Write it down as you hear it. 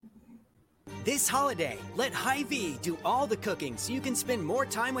This holiday, let Hy-Vee do all the cooking so you can spend more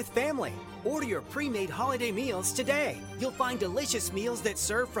time with family. Order your pre-made holiday meals today. You'll find delicious meals that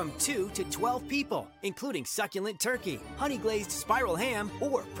serve from 2 to 12 people, including succulent turkey, honey-glazed spiral ham,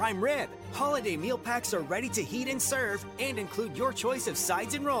 or prime rib. Holiday meal packs are ready to heat and serve and include your choice of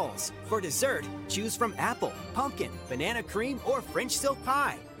sides and rolls. For dessert, choose from apple, pumpkin, banana cream, or French silk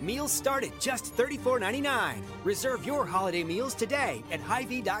pie. Meals start at just $34.99. Reserve your holiday meals today at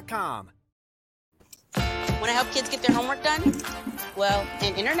Hy-Vee.com. Want to help kids get their homework done? Well,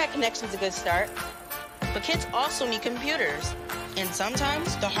 an internet connection is a good start. But kids also need computers. And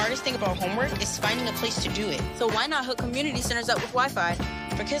sometimes the hardest thing about homework is finding a place to do it. So why not hook community centers up with Wi-Fi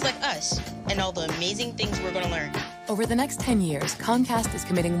for kids like us and all the amazing things we're going to learn? Over the next 10 years, Comcast is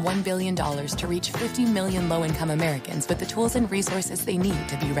committing $1 billion to reach 50 million low-income Americans with the tools and resources they need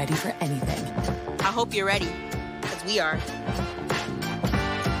to be ready for anything. I hope you're ready, because we are.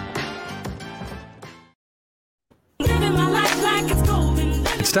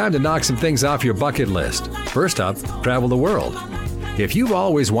 It's time to knock some things off your bucket list. First up, travel the world. If you've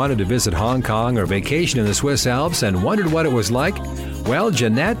always wanted to visit Hong Kong or vacation in the Swiss Alps and wondered what it was like, well,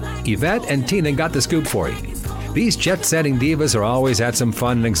 Jeanette, Yvette, and Tina got the scoop for you. These jet-setting divas are always at some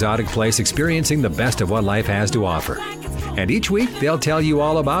fun and exotic place experiencing the best of what life has to offer. And each week, they'll tell you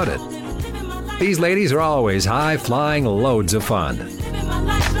all about it. These ladies are always high-flying loads of fun.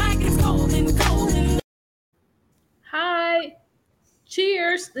 Hi.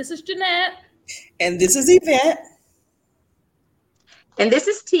 Cheers. This is Jeanette. And this is Yvette. And this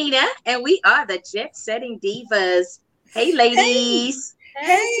is Tina. And we are the Jet Setting Divas. Hey, ladies.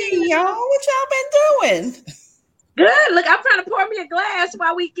 Hey, y'all. What y'all been doing? Good. Look, I'm trying to pour me a glass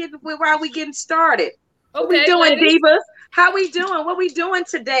while we getting started. Okay, what we doing, ladies? Divas? How we doing? What we doing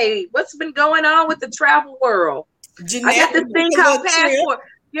today? What's been going on with the travel world? Jeanette, I got this thing called Passport.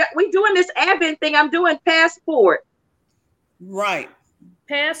 Yeah, we doing this Advent thing. I'm doing Passport. Right.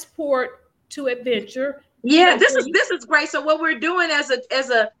 Passport to Adventure. Yeah, this is great. So what we're doing as a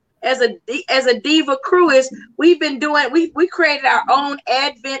diva crew is we created our own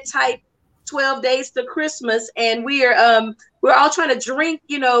Advent type 12 days to Christmas, and we're all trying to drink,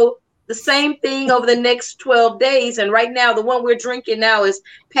 the same thing over the next 12 days. And right now, the one we're drinking now is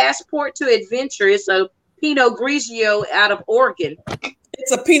Passport to Adventure. It's a Pinot Grigio out of Oregon.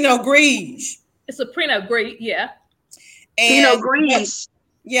 It's a Pinot Grigio. It's a Pinot Grigio, yeah. And Pinot Grigio.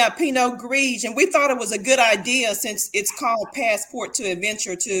 Yeah, Pinot Grigio. And we thought it was a good idea, since it's called Passport to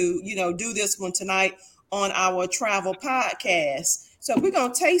Adventure, to, do this one tonight on our travel podcast. So we're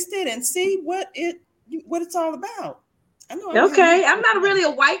going to taste it and see what it's all about. Okay, I'm not really a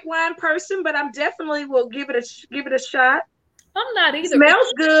white wine person, but I'm definitely will give it a shot. I'm not either.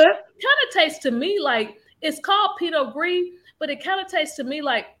 Smells good. It kind of tastes to me like, it's called Pinot Gris, but it kind of tastes to me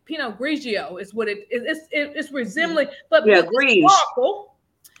like Pinot Grigio is what it's resembling, but yeah, it's sparkle.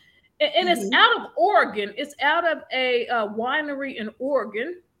 And it's out of Oregon. It's out of a winery in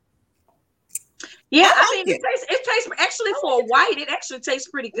Oregon. Yeah, I mean, it tastes actually for a white. It actually tastes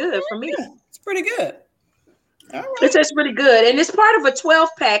pretty good for me. It's pretty good. All right. It tastes pretty good, and it's part of a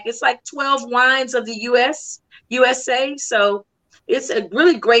 12-pack. It's like 12 wines of the USA. So it's a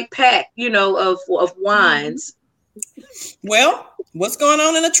really great pack, of wines. Well, what's going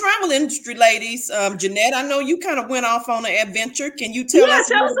on in the travel industry, ladies? Jeanette, I know you kind of went off on an adventure. Can you tell us?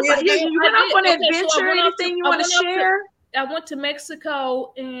 Tell us about you. You went off on an adventure. Anything you want to share? I went to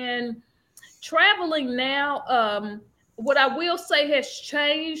Mexico, and traveling now, what I will say has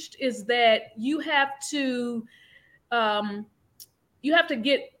changed is that you have to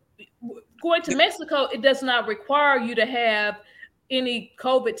going to Mexico, it does not require you to have any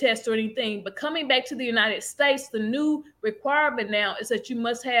COVID test or anything, but coming back to the United States, the new requirement now is that you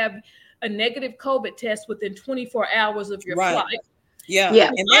must have a negative COVID test within 24 hours of your flight. Yeah.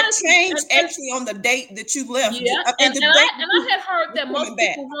 And that changed actually on the date that you left. Yeah, and I had heard that most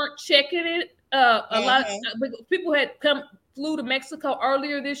people weren't checking it. A lot of people flew to Mexico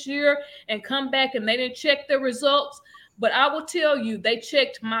earlier this year and come back and they didn't check their results. But I will tell you, they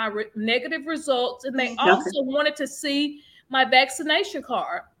checked my negative results, and they also wanted to see my vaccination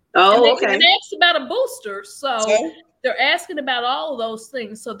card. Oh, and they asked about a booster, so they're asking about all of those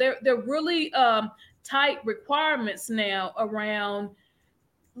things. So they're really tight requirements now around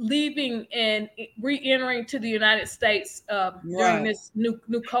leaving and re-entering to the United States during this new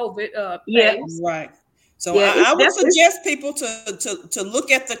COVID phase. Right. So I would suggest people to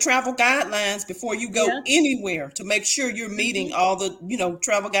look at the travel guidelines before you go anywhere, to make sure you're meeting all the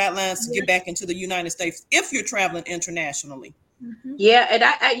travel guidelines to get back into the United States if you're traveling internationally. Yeah, and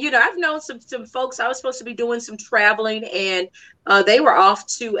I I've known some folks. I was supposed to be doing some traveling, and they were off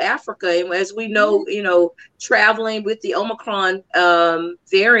to Africa. And as we know, traveling with the Omicron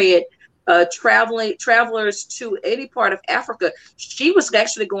variant, travelers to any part of Africa. She was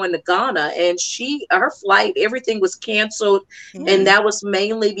actually going to Ghana, and her flight, everything was canceled, and that was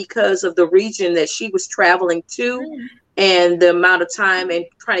mainly because of the region that she was traveling to, and the amount of time and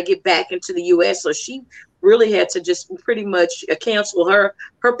trying to get back into the U.S. So she really had to just pretty much cancel her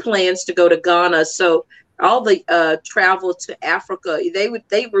plans to go to Ghana. So all the travel to Africa,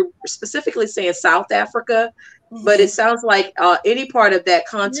 they were specifically saying South Africa, but it sounds like any part of that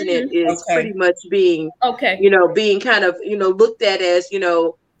continent is pretty much being being kind of looked at as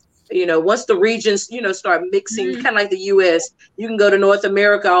once the regions start mixing, kind of like the U.S. You can go to North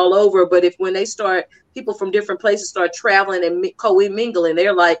America all over, but when they start, people from different places start traveling and co-mingling,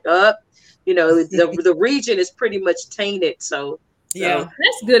 they're like the region is pretty much tainted. So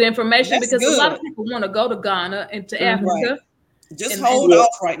that's good information, because a lot of people want to go to Ghana and to Africa. Just hold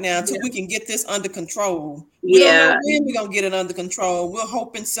off right now until we can get this under control. We don't know when we're gonna get it under control. We're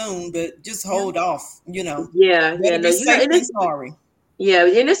hoping soon, but just hold off. Sorry. Yeah,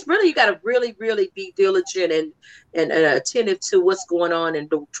 and it's really, you got to really, really be diligent and attentive to what's going on in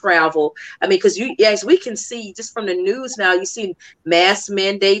the travel. I mean, because as we can see just from the news now, you see mask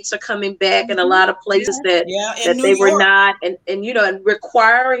mandates are coming back in a lot of places that they were not, and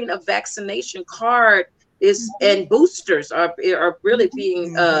requiring a vaccination card is and boosters are really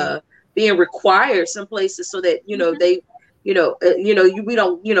being required some places, so that they we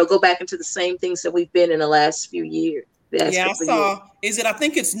don't go back into the same things that we've been in the last few years. I saw. I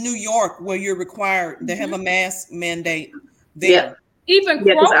think it's New York where you're required to have a mask mandate there. Yeah. Even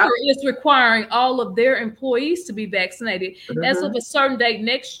Kroger is requiring all of their employees to be vaccinated as of a certain date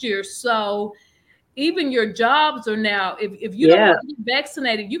next year. So even your jobs are now, if you don't get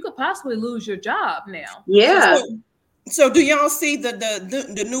vaccinated, you could possibly lose your job now. Yeah. So do y'all see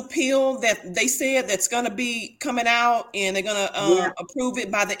the new pill that they said that's going to be coming out, and they're going to approve it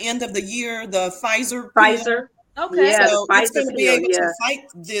by the end of the year, the Pfizer pill? Okay. So it's going to be able to fight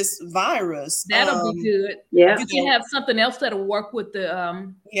this virus. That'll be good. Yeah. You can have something else that'll work with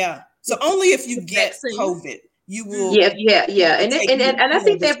the So only if you get COVID, you will. Yeah. And I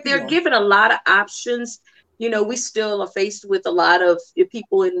think they're giving a lot of options. We still are faced with a lot of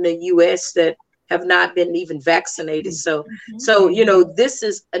people in the US that have not been even vaccinated. So this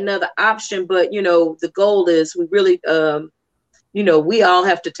is another option, but the goal is we really we all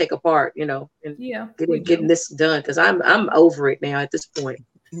have to take a part, and getting this done, because I'm over it now at this point.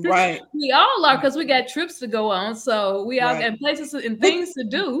 Right. We all are, because we got trips to go on, so we all got places and things to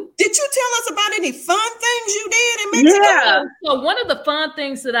do. Did you tell us about any fun things you did in Mexico? Yeah. So one of the fun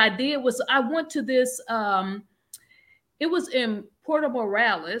things that I did was I went to this. It was in Puerto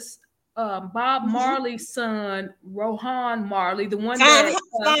Morales. Bob Marley's son, Rohan Marley, the one five.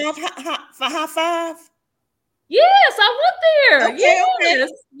 Yes, I went there.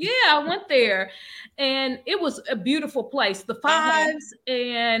 Yeah, I went there, and it was a beautiful place. The Fives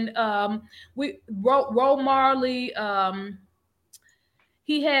and Ro Marley.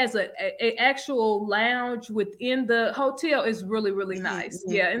 He has a actual lounge within the hotel. Is really, really nice.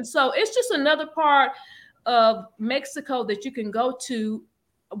 Yeah, and so it's just another part of Mexico that you can go to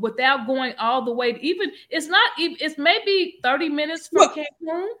without going all the way. It's maybe 30 minutes from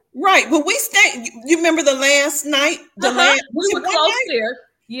Cancun. Right. Well, we stayed. You remember the last night? We were close there.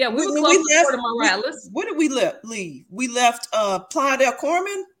 Yeah, we were close to Puerto Morales. Where did we leave? We left Playa del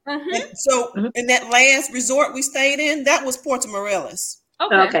Carmen. And so in that last resort we stayed in, that was Puerto Morales.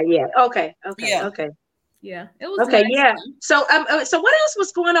 Okay. Yeah. Okay. Yeah, it was okay. Nice. Yeah. So what else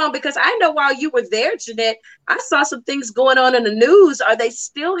was going on? Because I know while you were there, Jeanette, I saw some things going on in the news. Are they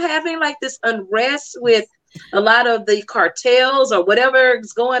still having like this unrest with a lot of the cartels or whatever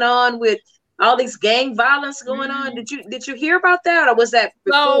is going on with all these gang violence going on? Did you hear about that, or was that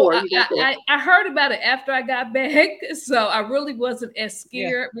before? I heard about it after I got back, so I really wasn't as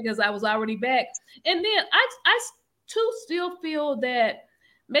scared because I was already back. And then I too still feel that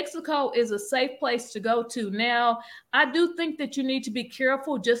Mexico is a safe place to go to. Now, I do think that you need to be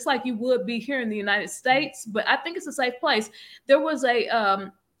careful, just like you would be here in the United States, but I think it's a safe place. There was a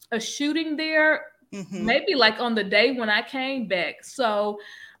shooting there, maybe like on the day when I came back. So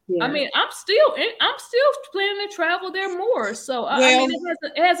I mean, I'm still planning to travel there more. So I mean,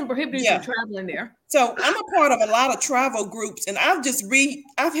 it hasn't prohibited from traveling there. So I'm a part of a lot of travel groups, and I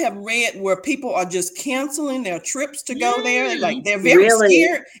have read where people are just canceling their trips to go there. Like they're very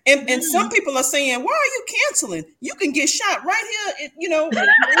scared, and some people are saying, "Why are you canceling? You can get shot right here, in your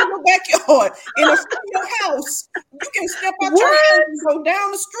backyard, in your house. You can step out your house and go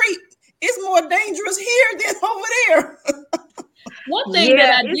down the street. It's more dangerous here than over there." One thing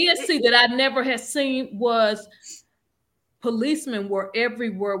that I did see that I never had seen was policemen were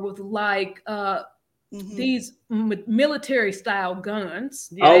everywhere with like these military style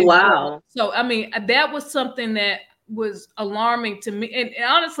guns. Oh, wow. So, I mean, that was something that was alarming to me. And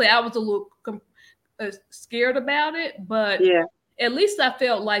honestly, I was a little scared about it, but at least I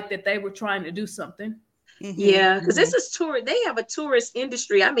felt like that they were trying to do something. Yeah, because this is they have a tourist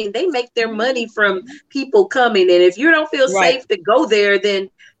industry. I mean, they make their money from people coming, and if you don't feel safe to go there, then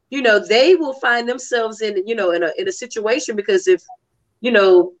they will find themselves in a situation, because if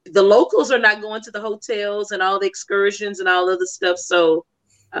the locals are not going to the hotels and all the excursions and all other stuff, so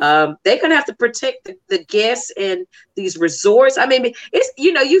they're gonna have to protect the guests and these resorts. I mean, it's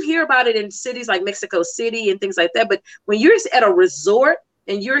you hear about it in cities like Mexico City and things like that, but when you're at a resort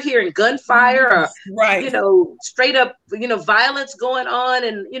and you're hearing gunfire or straight up violence going on,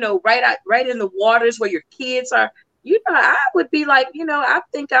 and right in the waters where your kids are, I would be like, I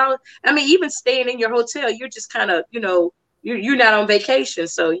think even staying in your hotel, you're just kind of you're not on vacation,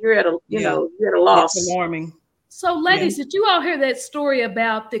 so you're at a you're at a loss. That's alarming. So ladies, did you all hear that story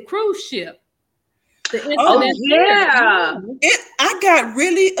about the cruise ship? I got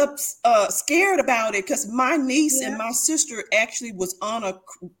really scared about it, because my niece and my sister actually was on a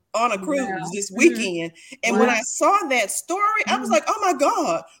cruise this weekend, and when I saw that story, I was like, "Oh my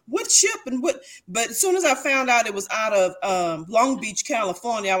God, what ship and what?" But as soon as I found out it was out of Long Beach,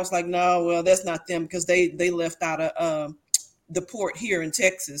 California, I was like, "No, well, that's not them," because they left out of the port here in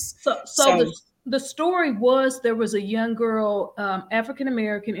Texas. So the story was, there was a young girl, African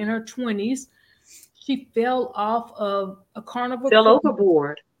American, in her 20s. She fell off of a Carnival. Fell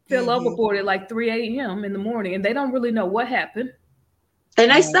overboard at like 3 a.m. in the morning, and they don't really know what happened.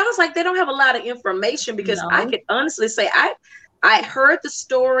 And it sounds like they don't have a lot of information, because I could honestly say I heard the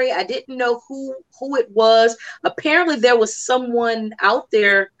story. I didn't know who it was. Apparently there was someone out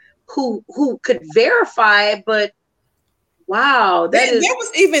there who could verify it, but wow, there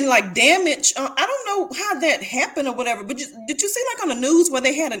was even like damage. I don't know how that happened or whatever, but did you see like on the news where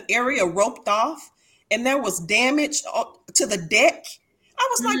they had an area roped off and there was damage to the deck? I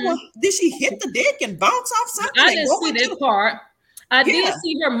was like, well, did she hit the deck and bounce off something? I didn't see that part. I did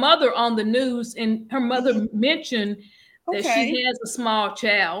see her mother on the news, and her mother mentioned that she has a small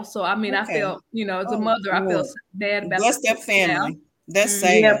child. So, I mean, I felt, as a mother, I felt bad about that family. Child. That's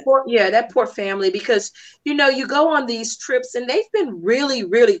sad. That poor family, because you go on these trips and they've been really,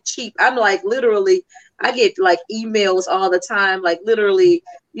 really cheap. I'm like, literally, I get like emails all the time, like literally,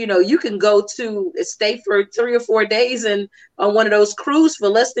 you can go to stay for 3 or 4 days and on one of those cruise for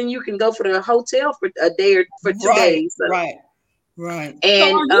less than you can go for the hotel for a day or for 2 days. So. Right.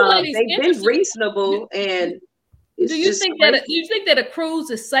 And they've been reasonable. And do you think that a cruise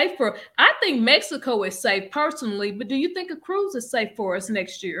is safer? I think Mexico is safe personally, but do you think a cruise is safe for us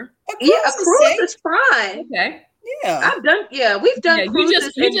next year? A cruise is fine. Okay. Yeah. We've done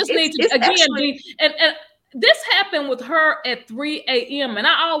cruises. You just need to again, and this happened with her at 3 a.m. And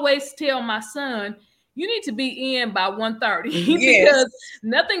I always tell my son, you need to be in by 1:30 because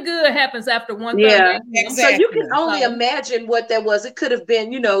nothing good happens after 1:30. Yeah, exactly. So you can only imagine what that was. It could have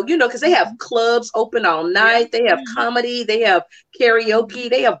been, because they have clubs open all night. They have comedy. They have karaoke.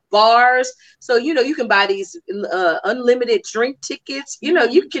 They have bars. So, you can buy these unlimited drink tickets. We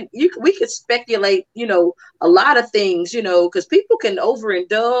could speculate, a lot of things, because people can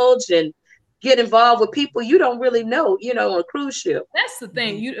overindulge and get involved with people you don't really know, on a cruise ship. That's the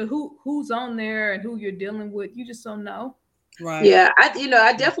thing. Who's on there and who you're dealing with, you just don't know. Right. Yeah,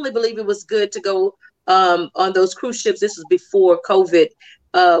 I definitely believe it was good to go on those cruise ships. This was before COVID.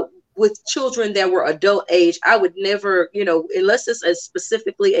 With children that were adult age, I would never, unless it's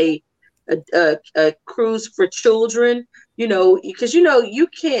specifically a cruise for children, because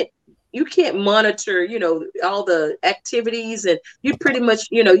you can't monitor, all the activities, and you pretty much,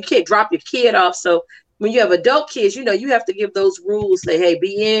 you can't drop your kid off. So when you have adult kids, you have to give those rules, say, hey,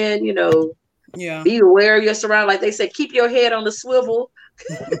 be in, be aware of your surroundings. Like they say, keep your head on the swivel,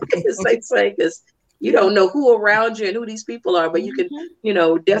 as they say, because you don't know who around you and who these people are, but you can,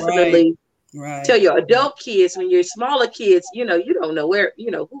 definitely Right. Tell your adult kids, when you're smaller kids, you don't know where,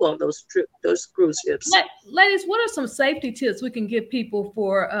 who on those cruise ships. Ladies, what are some safety tips we can give people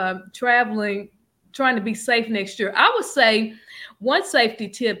for traveling, trying to be safe next year? I would say one safety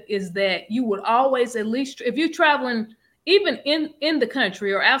tip is that you would always, at least if you're traveling, even in the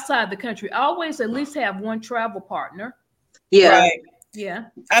country or outside the country, always at least have one travel partner. Yeah. Right. Yeah.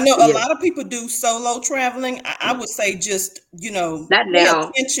 I know a lot of people do solo traveling. I would say just, pay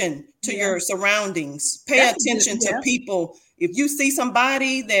attention to your surroundings. Pay attention to people. If you see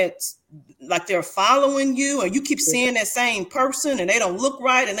somebody that's like they're following you, or you keep seeing that same person and they don't look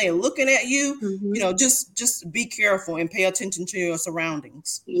right and they're looking at you, just be careful and pay attention to your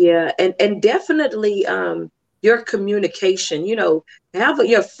surroundings. Yeah. And definitely your communication, have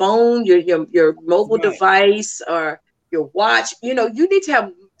your phone, your mobile device, or your watch, you need to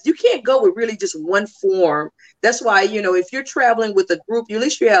have, you can't go with really just one form. That's why, if you're traveling with a group, at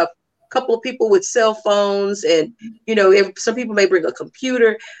least you have a couple of people with cell phones, and, if some people may bring a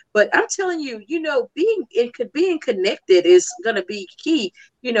computer, but I'm telling you, being connected is going to be key.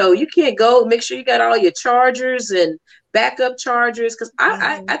 You can't go, make sure you got all your chargers and backup chargers. Cause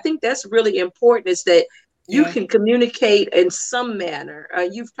I think that's really important, is that you can communicate in some manner.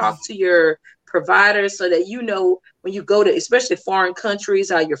 You've talked to your providers so that when you go to especially foreign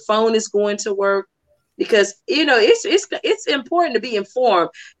countries how your phone is going to work, because it's important to be informed.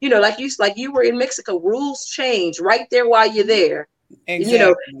 Like you were in Mexico, rules change right there while you're there.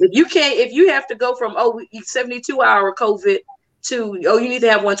 Exactly. If you have to go from 72-hour COVID to you need to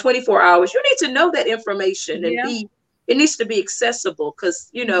have 124 hours, you need to know that information, and it needs to be accessible,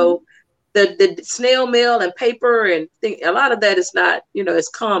 because the snail mail and paper and a lot of that is not as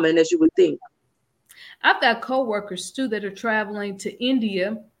common as you would think. I've got coworkers too that are traveling to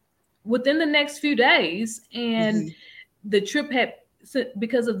India within the next few days, and the trip had,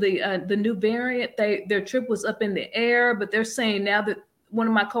 because of the new variant, their trip was up in the air. But they're saying now that one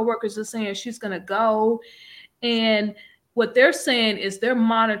of my coworkers is saying she's going to go, and what they're saying is they're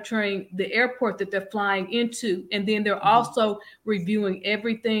monitoring the airport that they're flying into, and then they're also reviewing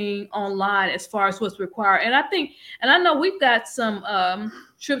everything online as far as what's required. And I know we've got some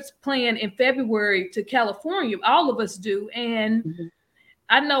trips planned in February to California. All of us do. And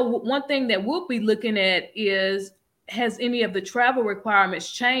I know one thing that we'll be looking at is, has any of the travel requirements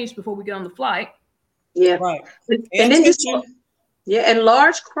changed before we get on the flight? Yeah. Right. And then and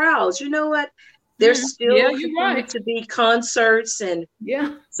large crowds, you know what? There's still to be concerts and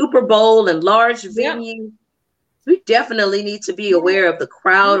Super Bowl and large venues. We definitely need to be aware of the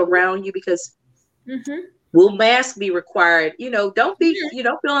crowd around you, because will mask be required? Don't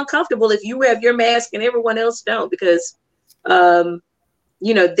feel uncomfortable if you have your mask and everyone else don't, because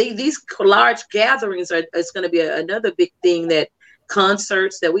these large gatherings is going to be another big thing, that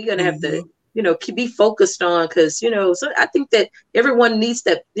concerts that we're going to have to be focused on, because so I think that everyone needs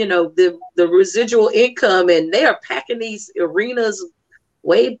that the residual income, and they are packing these arenas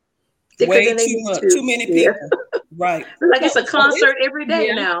way thicker than they need to. Too many people. Right. Like it's a concert every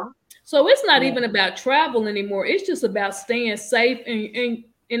day now. So it's not even about travel anymore. It's just about staying safe in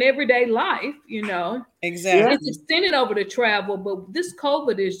everyday life. Exactly. It's extended over to travel, but this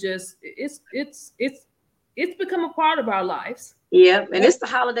COVID is just it's become a part of our lives. Yeah, and it's the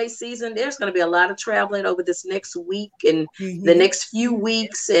holiday season. There's going to be a lot of traveling over this next week and the next few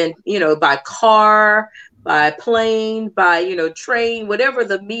weeks, and by car, by plane, by train, whatever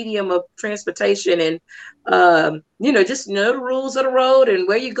the medium of transportation, and just know the rules of the road and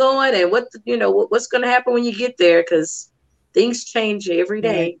where you're going and what's going to happen when you get there, because things change every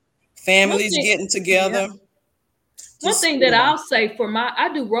day. Right. Families getting together. Yeah. One thing that I'll say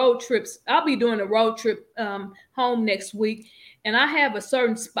I do road trips. I'll be doing a road trip home next week. And I have a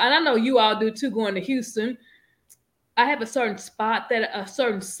certain spot, and I know you all do too, going to Houston. I have a certain spot, a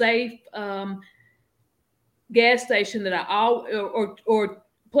certain safe gas station that or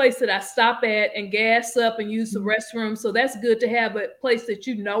place that I stop at and gas up and use the restroom. So that's good to have a place that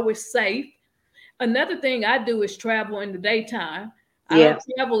is safe. Another thing I do is travel in the daytime. I don't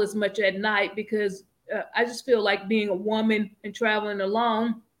travel as much at night, because I just feel like being a woman and traveling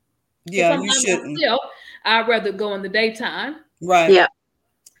alone. Yeah, you shouldn't. I'd rather go in the daytime. Right. Yeah.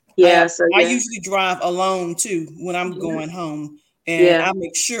 Yeah. I usually drive alone too when I'm going home, and I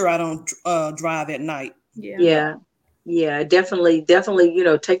make sure I don't drive at night. Yeah. Definitely.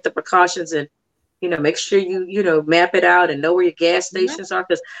 Take the precautions and make sure you map it out and know where your gas stations are.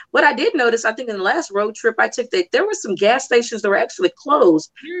 Because what I did notice, I think in the last road trip I took, that there were some gas stations that were actually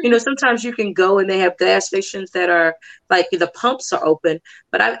closed. Sometimes you can go and they have gas stations that are like the pumps are open,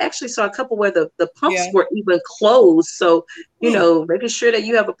 but I actually saw a couple where the pumps were even closed. So, making sure that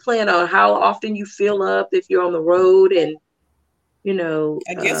you have a plan on how often you fill up if you're on the road. And,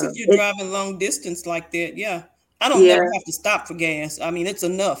 I guess if you're driving long distance like that, I don't never have to stop for gas. I mean, it's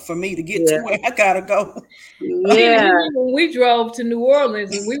enough for me to get to where I gotta go. Yeah. When we drove to New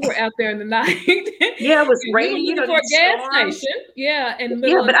Orleans and we were out there in the night. It was raining. For a gas station. Yeah.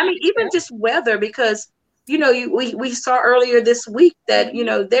 But I mean, even just weather, because we saw earlier this week that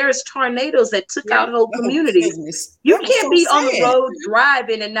there's tornadoes that took out whole communities. You can't be on the road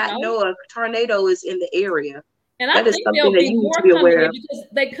driving and not know a tornado is in the area. And I think there'll be more coming in because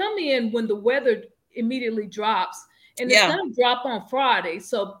they come in when the weather immediately drops, and it's going to drop on Friday,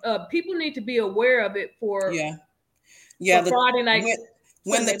 so people need to be aware of it for Friday night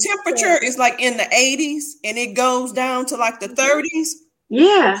when the temperature is like in the 80s and it goes down to like the 30s.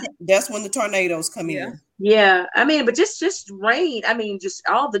 That's when the tornadoes come in. I mean, but just rain, I mean, just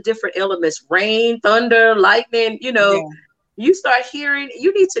all the different elements, rain, thunder, lightning, you start hearing,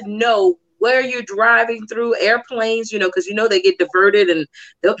 you need to know where you're driving through, airplanes, because they get diverted and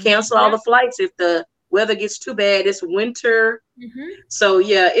they'll cancel all the flights if the weather gets too bad. It's winter. So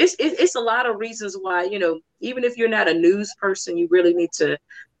it's a lot of reasons why, even if you're not a news person, you really need to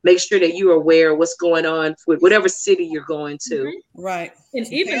make sure that you're aware of what's going on with whatever city you're going to. Right. And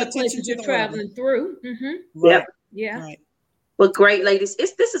so even the places you're traveling through. Right. Yeah. Right. Well, great, ladies.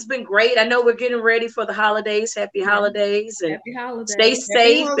 This has been great. I know we're getting ready for the holidays. Happy holidays. And happy holidays. Stay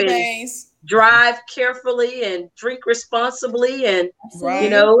safe and drive carefully and drink responsibly. And,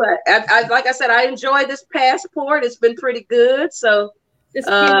 I like I said, I enjoy this passport. It's been pretty good. So it's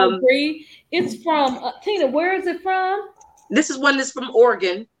from Tina, where is it from? This is one that's from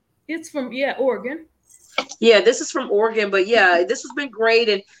Oregon. It's from Oregon. Yeah, this is from Oregon, but this has been great.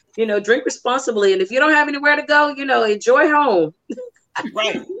 And drink responsibly. And if you don't have anywhere to go, enjoy home.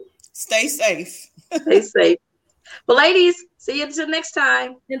 Right. Stay safe. Stay safe. Well, ladies, see you until next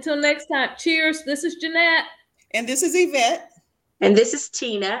time. Until next time. Cheers. This is Jeanette. And this is Yvette. And this is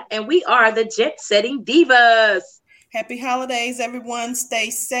Tina. And we are the Jet Setting Divas. Happy holidays, everyone. Stay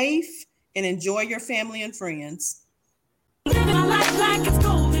safe and enjoy your family and friends.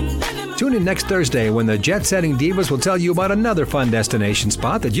 Tune in next Thursday when the Jet Setting Divas will tell you about another fun destination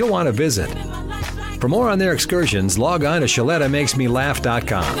spot that you'll want to visit. For more on their excursions, log on to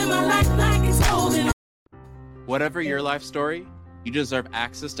ShalettaMakesMeLaugh.com. Whatever your life story, you deserve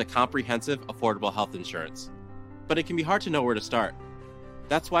access to comprehensive, affordable health insurance. But it can be hard to know where to start.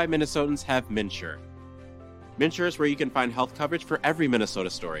 That's why Minnesotans have MNsure. MNsure is where you can find health coverage for every Minnesota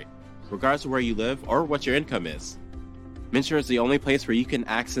story, regardless of where you live or what your income is. MNsure is the only place where you can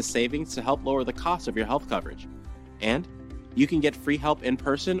access savings to help lower the cost of your health coverage. And you can get free help in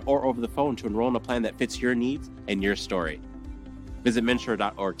person or over the phone to enroll in a plan that fits your needs and your story. Visit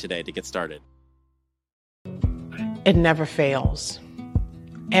MNsure.org today to get started. It never fails.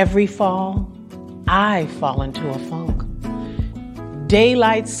 Every fall, I fall into a funk.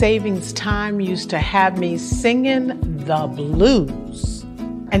 Daylight savings time used to have me singing the blues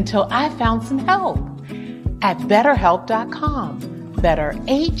until I found some help at BetterHelp.com.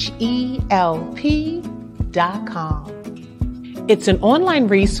 BetterHelp.com. It's an online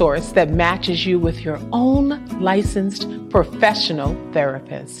resource that matches you with your own licensed professional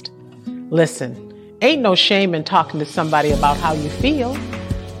therapist. Listen, ain't no shame in talking to somebody about how you feel.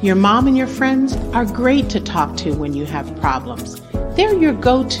 Your mom and your friends are great to talk to when you have problems. They're your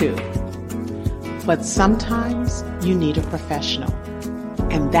go-to. But sometimes you need a professional.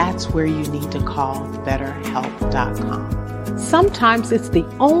 And that's where you need to call BetterHelp.com. Sometimes it's the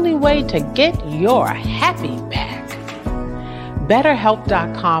only way to get your happy back.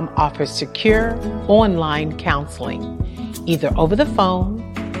 BetterHelp.com offers secure online counseling, either over the phone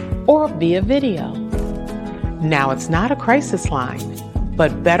or via video. Now, it's not a crisis line,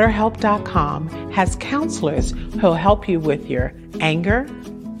 but BetterHelp.com has counselors who'll help you with your anger,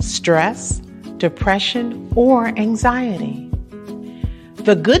 stress, depression, or anxiety.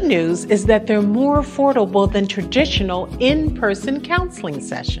 The good news is that they're more affordable than traditional in-person counseling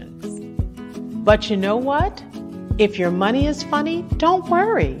sessions. But you know what? If your money is funny, don't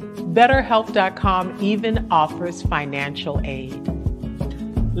worry. BetterHelp.com even offers financial aid.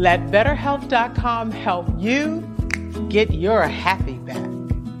 Let BetterHelp.com help you get your happy back.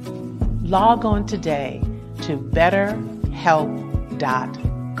 Log on today to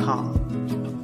BetterHelp.com.